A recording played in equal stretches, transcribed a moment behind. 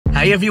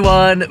Hi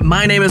everyone,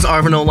 my name is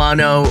Arvin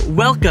Olano.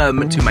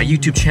 Welcome to my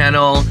YouTube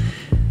channel.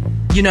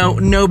 You know,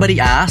 nobody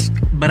asked,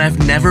 but I've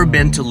never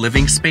been to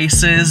living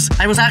spaces.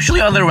 I was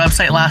actually on their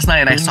website last night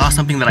and I saw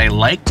something that I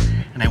liked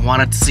and I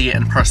wanted to see it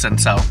in person,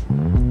 so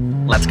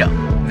let's go.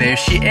 There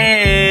she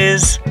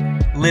is,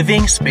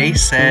 living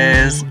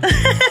spaces.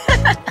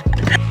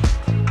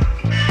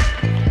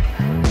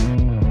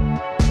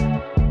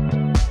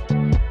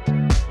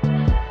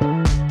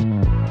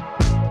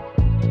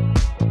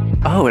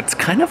 Oh, it's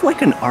kind of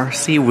like an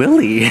RC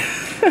Willy.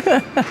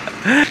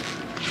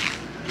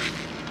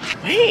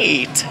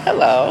 Wait,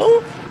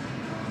 hello?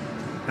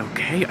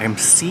 Okay, I'm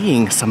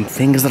seeing some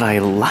things that I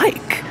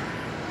like.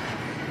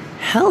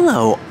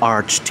 Hello,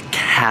 arched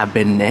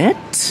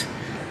cabinet.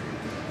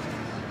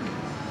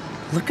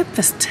 Look at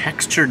this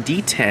texture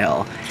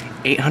detail.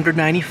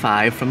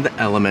 $895 from the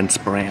Elements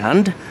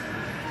brand.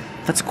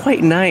 That's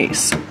quite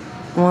nice.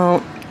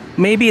 Well,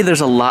 maybe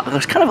there's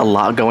kind of a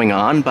lot going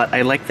on, but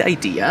I like the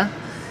idea.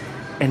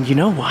 And you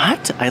know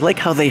what? I like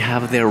how they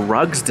have their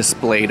rugs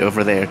displayed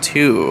over there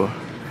too.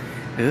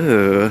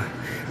 Ooh,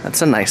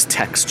 that's a nice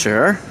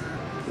texture.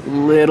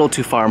 Little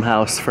too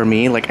farmhouse for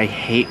me. Like, I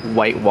hate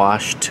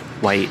whitewashed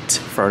white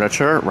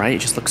furniture, right? It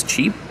just looks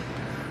cheap.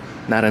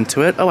 Not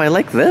into it. Oh, I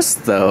like this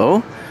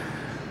though.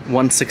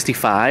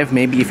 $165.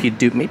 Maybe if you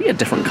do, maybe a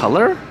different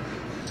color.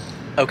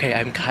 Okay,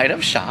 I'm kind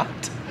of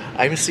shocked.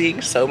 I'm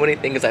seeing so many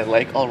things I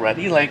like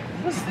already. Like,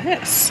 what is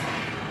this?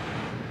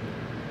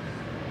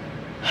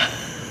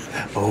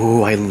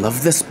 Oh, I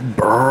love this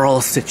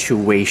burl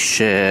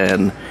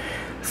situation.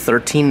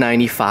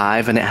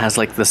 $13.95, and it has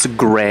like this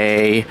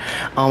gray.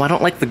 Oh, I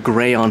don't like the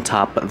gray on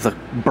top, but the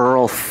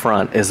burl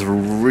front is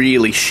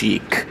really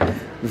chic.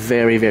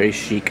 Very, very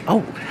chic.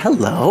 Oh,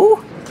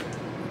 hello.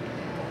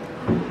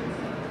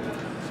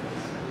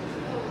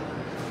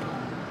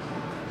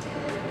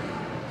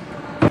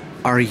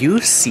 Are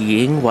you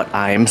seeing what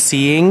I'm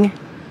seeing?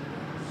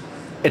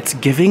 It's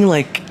giving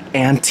like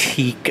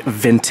antique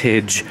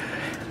vintage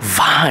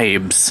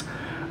vibes.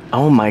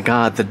 Oh my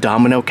god, the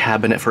domino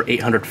cabinet for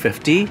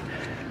 $850.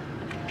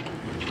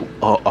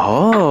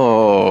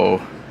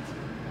 Oh,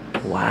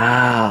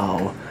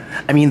 wow.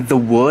 I mean, the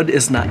wood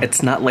is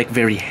it's not like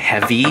very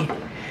heavy,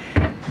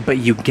 but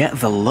you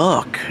get the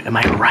look. Am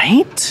I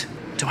right?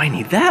 Do I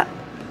need that?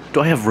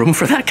 Do I have room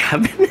for that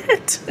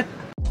cabinet?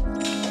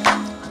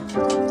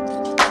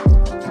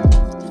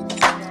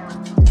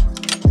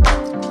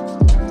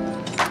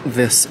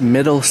 This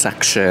middle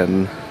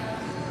section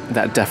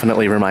that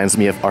definitely reminds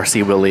me of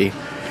RC Willy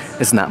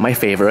is not my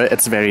favorite.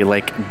 It's very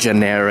like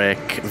generic,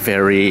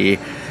 very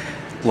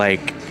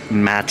like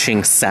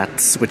matching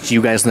sets, which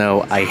you guys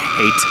know I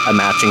hate a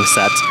matching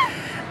set.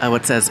 Oh,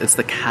 it says it's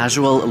the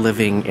casual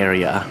living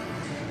area.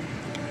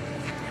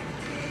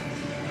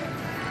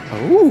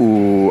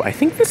 Oh, I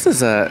think this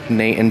is a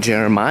Nate and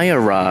Jeremiah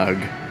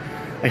rug.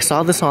 I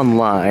saw this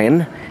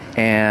online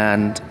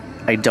and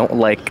I don't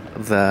like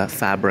the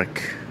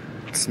fabric.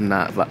 It's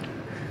not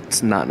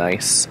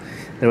nice.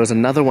 There was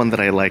another one that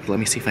I liked. Let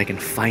me see if I can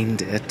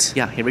find it.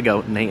 Yeah, here we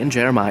go. Nate and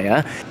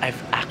Jeremiah.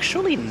 I've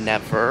actually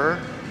never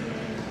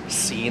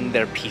seen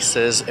their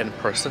pieces in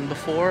person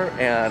before,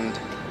 and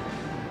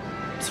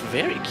it's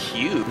very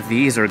cute.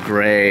 These are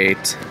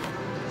great.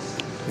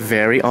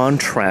 Very on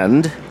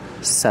trend.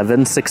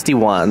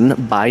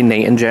 $761 by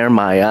Nate and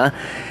Jeremiah.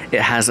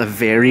 It has a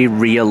very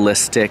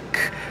realistic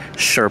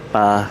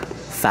Sherpa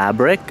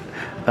fabric.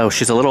 Oh,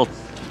 she's a little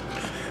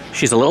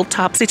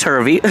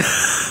topsy-turvy.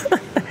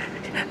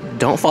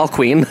 Don't fall,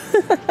 queen.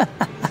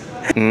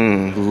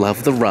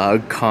 Love the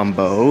rug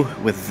combo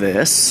with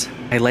this.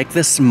 I like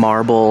this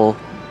marble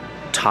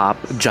top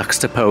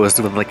juxtaposed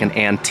with like an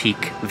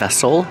antique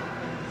vessel.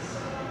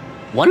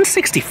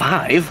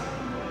 $165?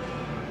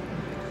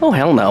 Oh,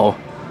 hell no.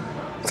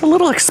 It's a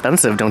little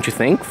expensive, don't you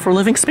think, for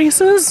living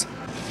spaces?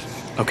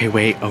 Okay,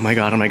 wait. Oh my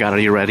god, are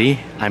you ready?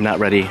 I'm not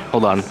ready.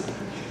 Hold on.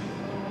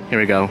 Here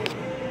we go.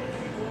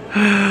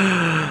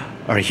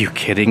 Are you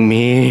kidding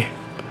me?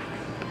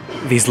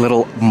 These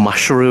little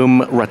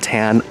mushroom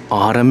rattan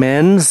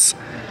ottomans.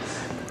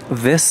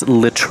 This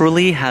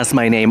literally has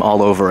my name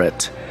all over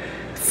it.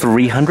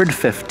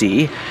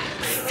 $350.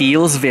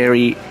 Feels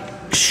very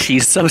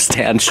she's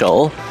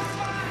substantial.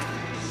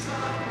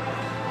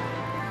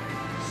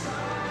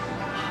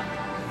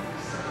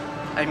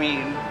 I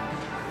mean,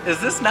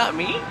 is this not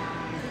me?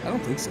 I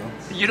don't think so.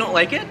 You don't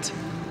like it?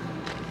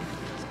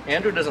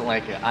 Andrew doesn't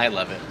like it. I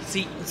love it.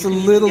 See, it's a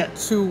little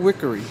too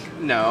wickery.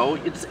 No,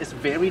 it's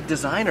very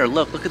designer.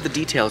 Look at the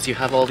details. You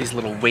have all these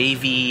little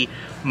wavy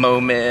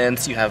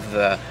moments. You have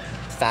the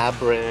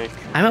fabric.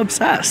 I'm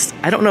obsessed.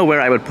 I don't know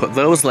where I would put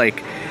those.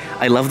 Like,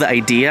 I love the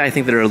idea. I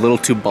think they're a little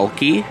too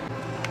bulky.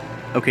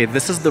 Okay,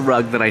 this is the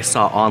rug that I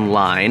saw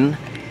online.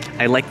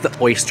 I like the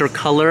oyster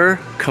color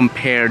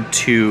compared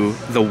to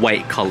the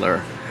white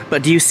color.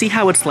 But do you see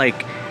how it's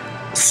like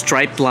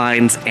striped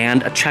lines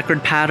and a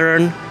checkered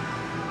pattern?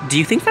 Do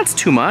you think that's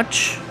too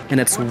much? And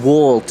it's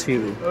wool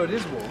too. Oh, it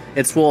is wool.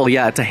 It's wool,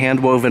 yeah, it's a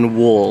hand-woven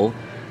wool.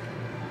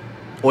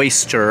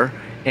 Oyster,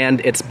 and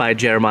it's by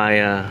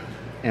Jeremiah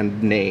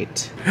and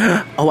Nate.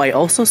 Oh, I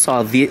also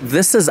saw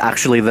this is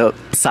actually the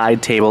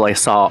side table I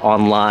saw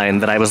online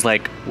that I was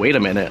like, wait a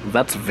minute,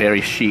 that's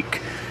very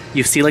chic.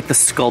 You see like the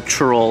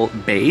sculptural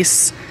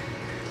base?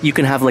 You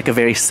can have like a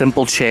very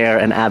simple chair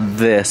and add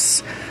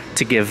this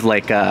to give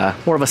like a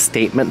more of a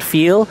statement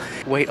feel.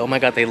 Wait, oh my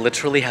god, they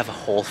literally have a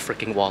whole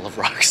freaking wall of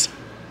rugs.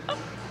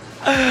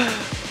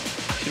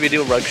 Should we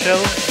do a rug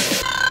show?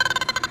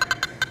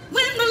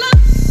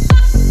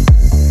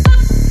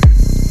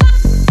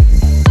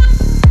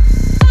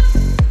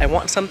 I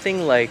want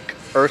something like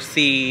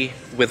earthy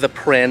with a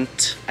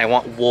print. I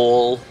want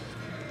wool.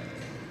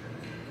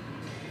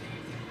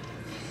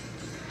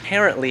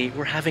 Apparently,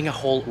 we're having a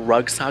whole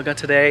rug saga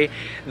today.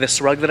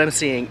 This rug that I'm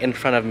seeing in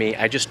front of me,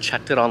 I just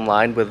checked it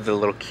online with the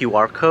little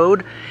QR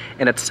code,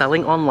 and it's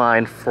selling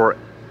online for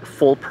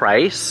full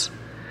price.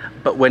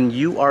 But when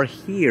you are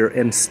here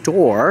in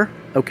store,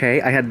 okay,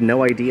 I had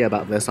no idea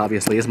about this,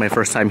 obviously, it's my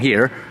first time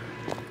here,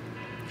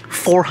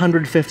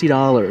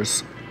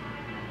 $450.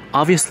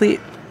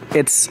 Obviously,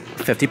 it's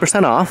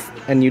 50%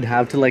 off, and you'd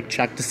have to like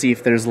check to see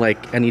if there's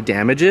like any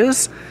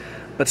damages.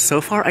 But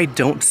so far, I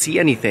don't see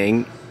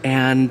anything,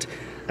 and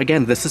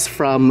again, this is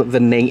from the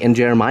Nate and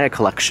Jeremiah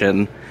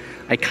collection.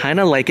 I kind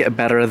of like it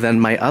better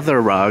than my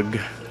other rug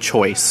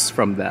choice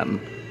from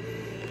them.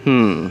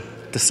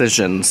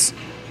 Decisions.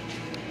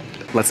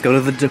 Let's go to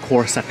the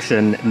decor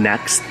section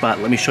next, but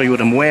let me show you what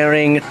I'm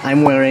wearing.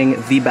 I'm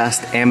wearing the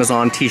best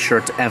Amazon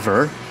t-shirt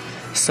ever.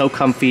 So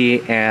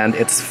comfy, and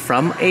it's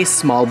from a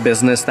small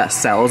business that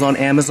sells on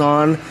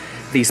Amazon.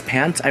 These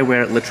pants, I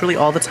wear it literally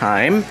all the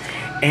time.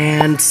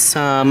 And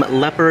some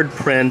leopard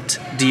print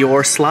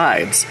Dior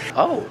slides.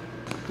 Oh.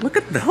 Look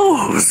at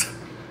those!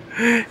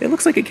 It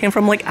looks like it came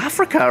from like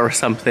Africa or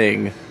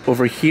something.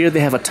 Over here they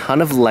have a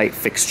ton of light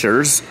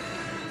fixtures.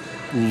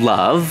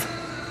 Love.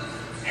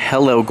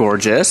 Hello,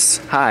 gorgeous.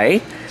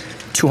 Hi.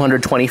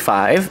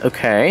 225,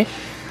 okay.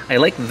 I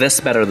like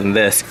this better than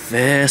this.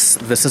 This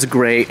is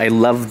great. I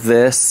love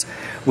this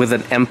with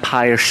an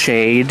empire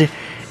shade.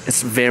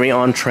 It's very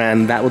on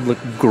trend. That would look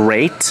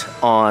great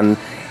on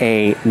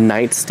a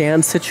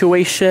nightstand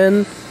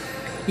situation.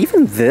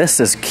 Even this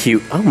is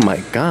cute. Oh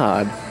my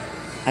god.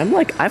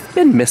 I've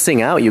been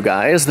missing out, you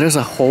guys. There's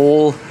a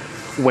whole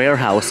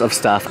warehouse of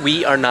stuff.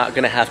 We are not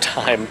gonna have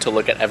time to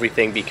look at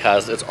everything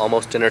because it's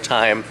almost dinner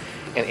time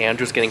and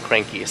Andrew's getting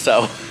cranky,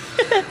 so.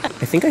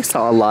 I think I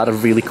saw a lot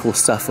of really cool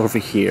stuff over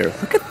here.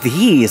 Look at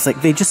these,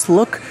 like they just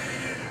look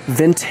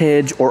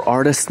vintage or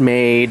artist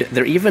made.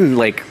 They're even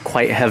like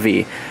quite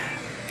heavy.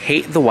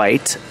 Hate the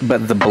white,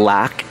 but the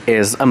black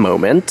is a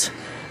moment.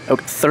 Oh,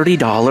 $30,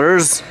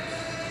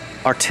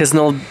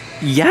 artisanal.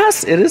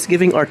 Yes, it is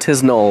giving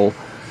artisanal.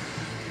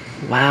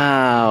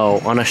 Wow,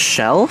 on a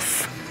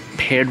shelf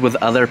paired with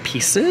other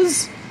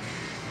pieces?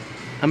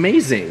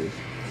 Amazing.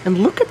 And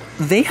look at,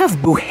 they have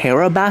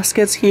Buhera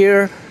baskets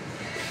here.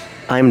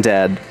 I'm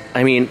dead.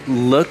 I mean,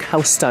 look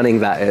how stunning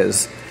that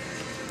is.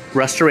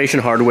 Restoration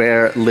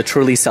Hardware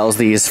literally sells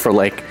these for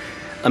like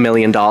 $1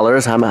 million.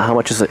 How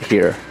much is it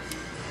here?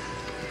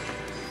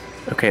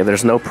 Okay,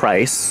 there's no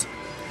price.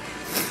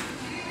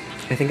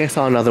 I think I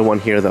saw another one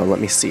here though,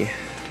 let me see.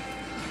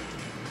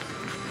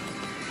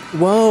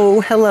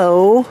 Whoa,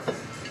 hello.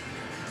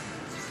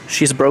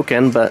 She's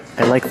broken, but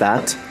I like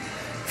that.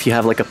 If you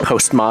have like a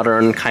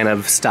postmodern kind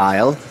of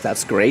style,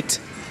 that's great.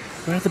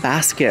 Where are the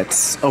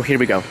baskets? Oh, here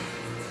we go.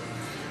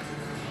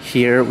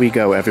 Here we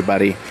go,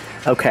 everybody.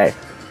 Okay,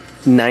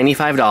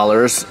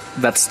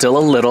 $95. That's still a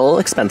little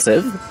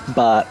expensive,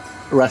 but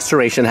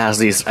Restoration has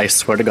these, I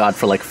swear to God,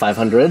 for like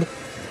 $500.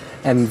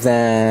 And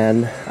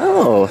then,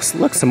 oh,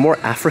 look, some more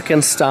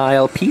African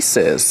style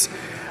pieces.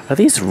 Are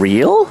these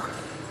real?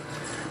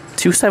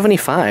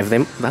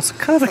 $275. That's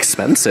kind of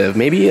expensive.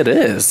 Maybe it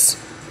is.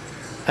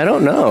 I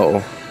don't know.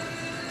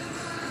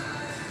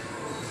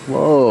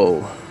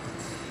 Whoa.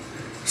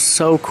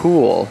 So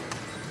cool.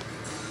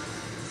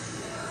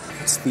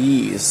 What's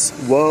these?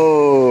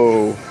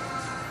 Whoa.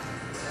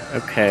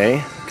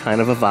 Okay, kind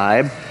of a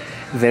vibe.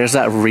 There's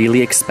that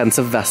really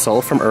expensive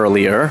vessel from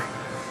earlier.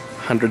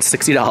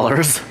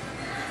 $160.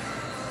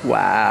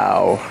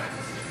 Wow.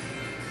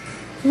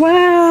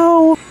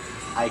 Wow.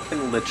 I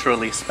can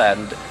literally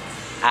spend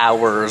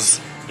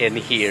hours in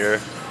here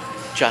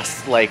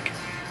just like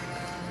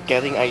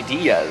getting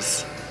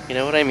ideas. You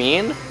know what I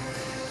mean?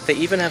 They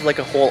even have like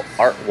a whole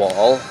art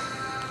wall.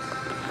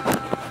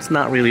 It's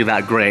not really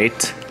that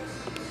great.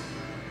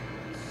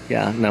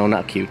 Yeah, no,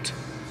 not cute.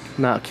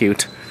 Not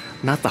cute.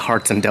 Not the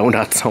hearts and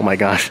donuts, oh my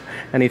gosh.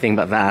 Anything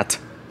but that.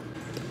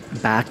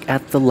 Back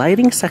at the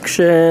lighting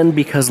section,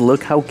 because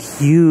look how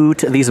cute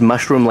these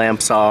mushroom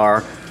lamps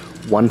are.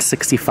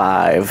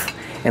 $165.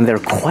 And they're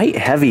quite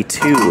heavy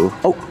too.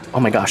 Oh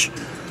my gosh.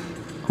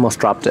 Almost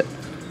dropped it.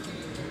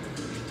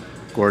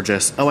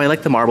 Gorgeous. Oh, I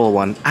like the marble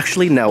one.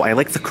 Actually, no, I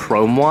like the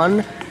chrome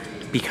one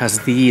because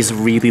these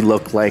really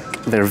look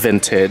like they're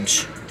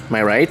vintage. Am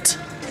I right?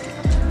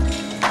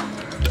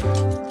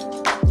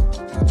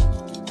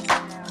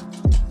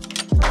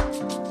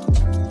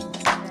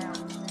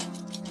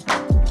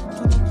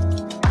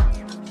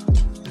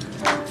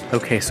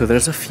 Okay, so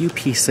there's a few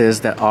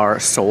pieces that are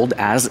sold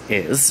as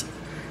is,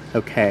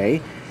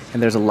 okay?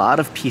 And there's a lot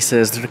of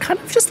pieces that are kind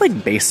of just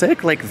like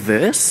basic, like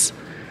this.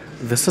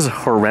 This is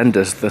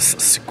horrendous, this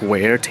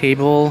square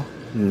table.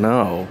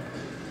 No.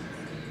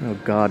 Oh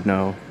God,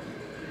 no.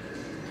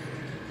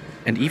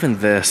 And even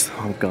this,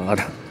 oh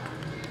God.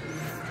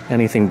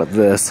 Anything but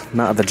this,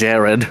 not the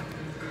Jared.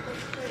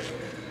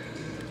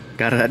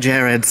 Got it at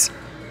Jared's.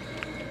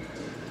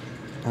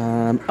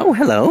 Oh,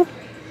 hello.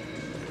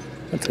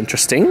 That's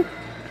interesting.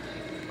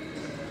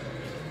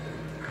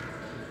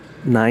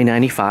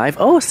 $9.95.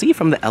 Oh, see,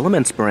 from the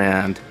Elements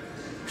brand.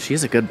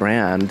 She's a good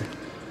brand.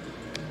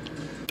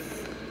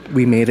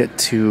 We made it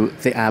to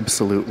the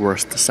absolute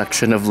worst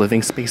section of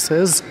living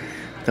spaces.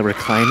 The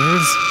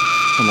recliners.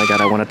 Oh my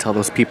God, I want to tell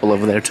those people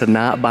over there to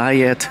not buy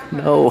it.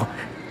 No,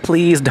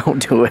 please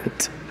don't do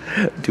it.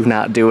 Do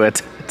not do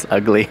it. It's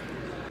ugly.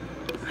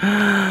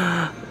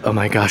 Oh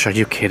my gosh, are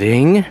you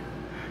kidding?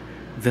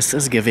 This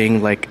is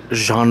giving like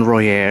Jean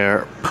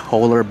Royer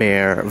polar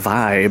bear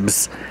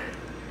vibes.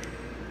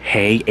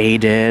 Hey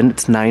Aiden,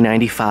 it's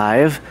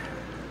 $9.95.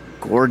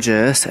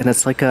 Gorgeous, and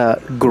it's like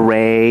a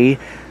gray,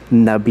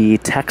 nubby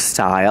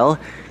textile.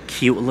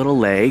 Cute little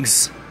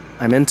legs.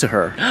 I'm into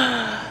her.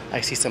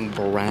 I see some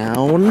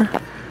brown.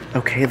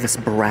 Okay, this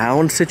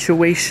brown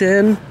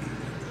situation.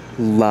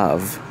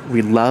 Love.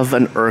 We love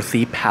an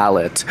earthy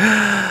palette.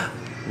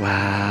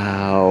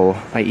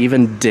 Wow. I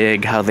even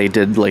dig how they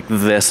did like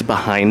this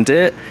behind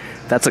it.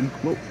 That's a,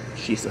 oh,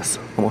 Jesus,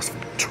 almost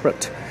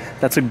tripped.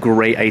 That's a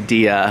great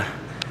idea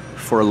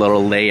for a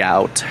little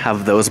layout.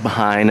 Have those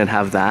behind and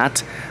have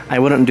that. I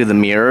wouldn't do the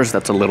mirrors,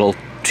 that's a little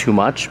too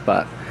much,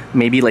 but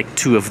maybe like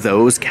 2 of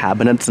those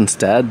cabinets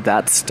instead.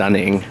 That's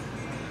stunning.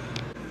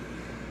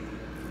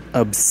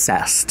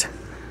 Obsessed.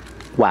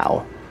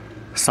 Wow.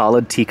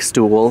 Solid teak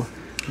stool.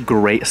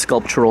 Great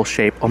sculptural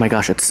shape. Oh my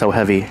gosh, it's so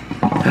heavy.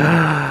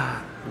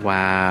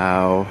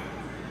 Wow.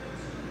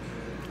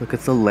 Look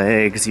at the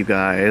legs, you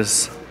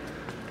guys.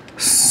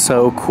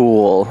 So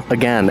cool.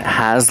 Again,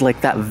 has like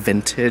that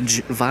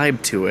vintage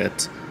vibe to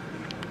it.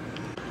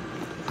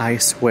 I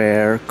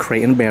swear,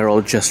 Crate &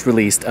 Barrel just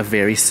released a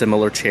very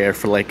similar chair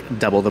for like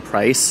double the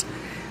price.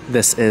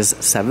 This is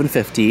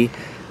 $750.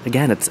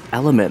 Again, it's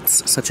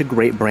Elements, such a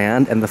great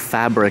brand, and the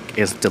fabric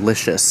is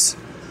delicious.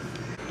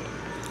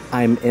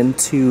 I'm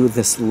into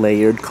this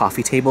layered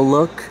coffee table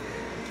look.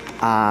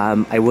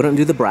 I wouldn't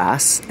do the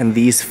brass, and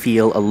these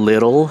feel a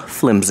little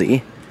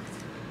flimsy,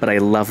 but I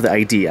love the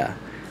idea.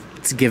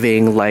 It's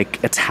giving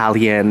like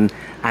Italian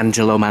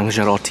Angelo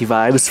Mangiarotti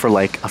vibes for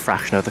like a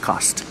fraction of the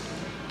cost.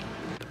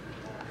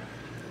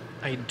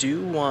 I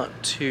do want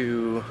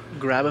to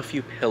grab a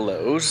few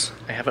pillows.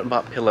 I haven't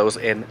bought pillows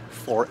in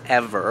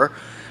forever,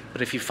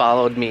 but if you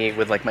followed me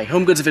with like my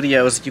home goods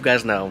videos, you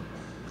guys know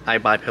I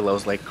buy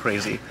pillows like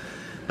crazy.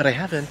 But I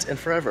haven't in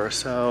forever,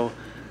 so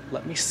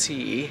let me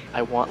see.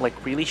 I want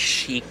like really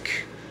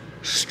chic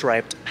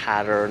striped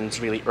patterns,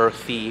 really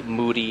earthy,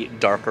 moody,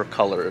 darker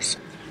colors.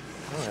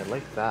 Oh, I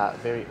like that.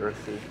 Very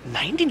earthy.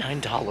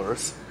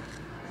 $99?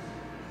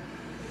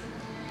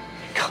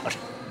 God.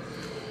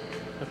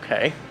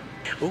 Okay.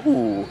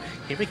 Ooh,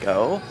 here we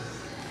go.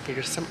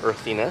 Here's some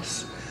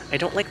earthiness. I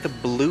don't like the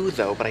blue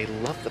though, but I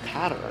love the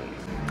pattern.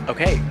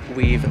 Okay,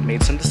 we've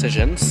made some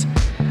decisions.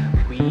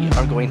 We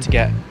are going to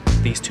get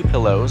these 2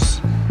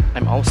 pillows.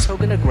 I'm also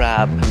gonna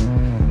grab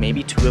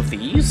maybe 2 of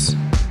these.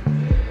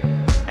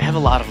 I have a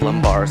lot of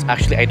lumbars.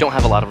 Actually, I don't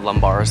have a lot of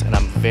lumbars, and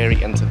I'm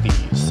very into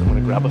these. So I'm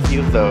gonna grab a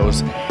few of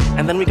those,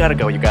 and then we gotta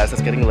go, you guys.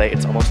 It's getting late.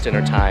 It's almost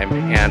dinner time,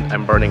 and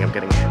I'm burning. I'm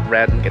getting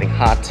red. I'm getting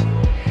hot.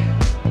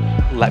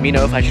 Let me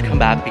know if I should come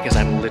back, because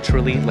I'm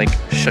literally like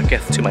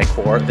shooketh to my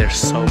core. There's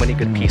so many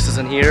good pieces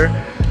in here,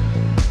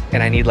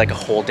 and I need like a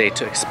whole day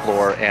to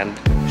explore and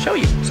show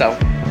you. So,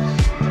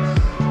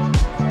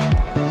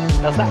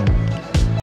 how's that?